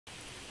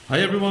Hi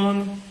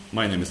everyone,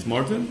 my name is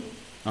Martin,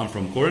 I'm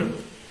from Corinth,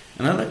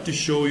 and I'd like to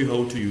show you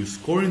how to use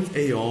Corinth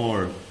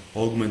AR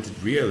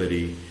Augmented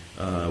Reality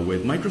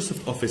with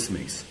Microsoft Office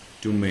Mix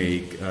to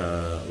make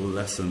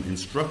lesson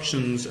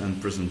instructions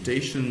and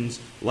presentations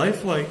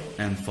lifelike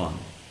and fun.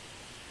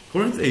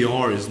 Corinth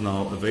AR is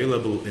now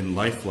available in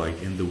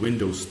Lifeliqe in the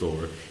Windows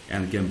Store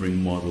and can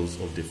bring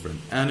models of different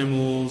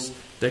animals,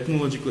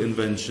 technological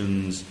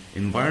inventions,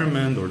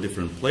 environment or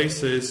different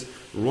places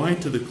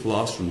right to the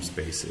classroom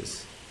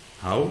spaces.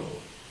 How?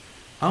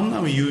 I'm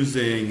now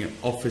using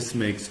Office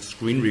Mix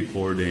screen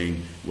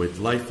recording with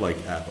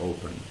Lifeliqe app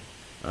open.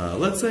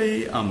 Let's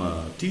say I'm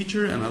a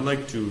teacher and I'd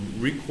like to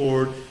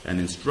record an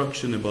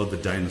instruction about the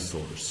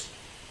dinosaurs.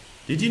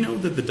 Did you know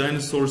that the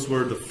dinosaurs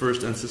were the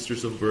first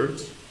ancestors of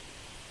birds?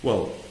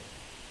 Well,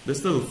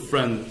 this little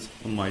friend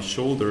on my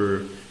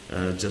shoulder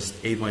just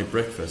ate my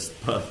breakfast,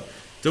 but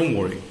don't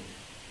worry,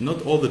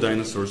 not all the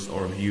dinosaurs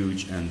are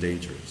huge and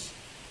dangerous.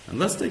 And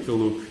let's take a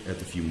look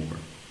at a few more.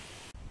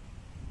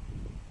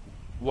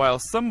 While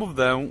some of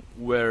them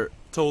were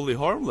totally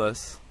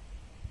harmless,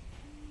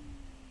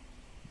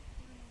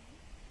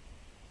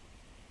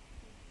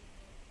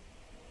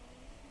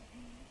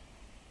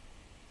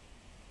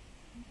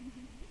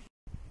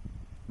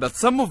 but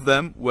some of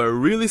them were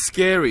really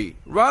scary.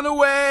 Run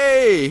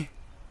away!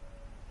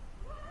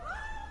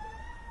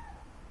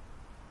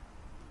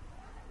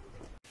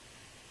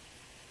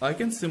 I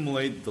can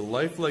simulate the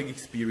lifelike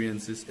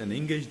experiences and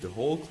engage the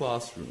whole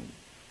classroom.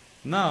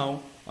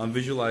 Now I'm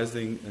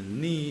visualizing a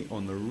knee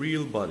on a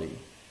real body.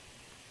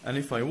 And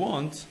if I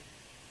want,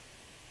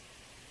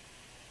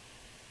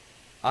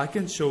 I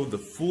can show the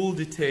full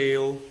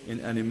detail in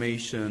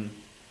animation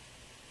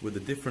with the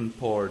different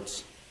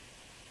parts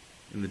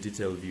in the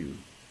detailed view.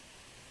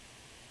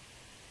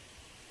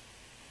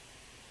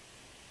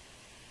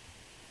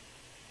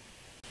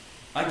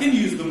 I can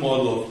use the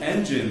model of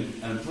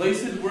engine and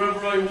place it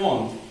wherever I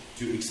want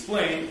to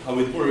explain how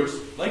it works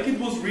like it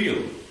was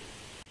real.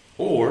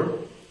 Or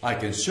I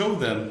can show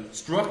them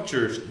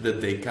structures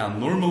that they can't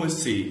normally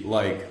see,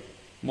 like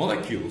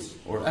molecules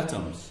or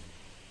atoms.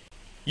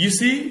 You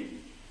see,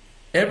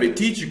 every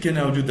teacher can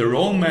now do their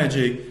own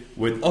magic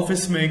with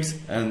Office Mix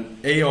and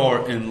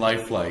AR in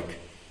Lifeliqe.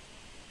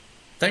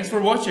 Thanks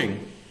for watching.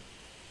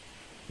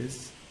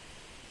 Is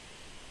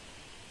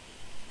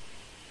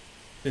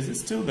it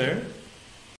still there?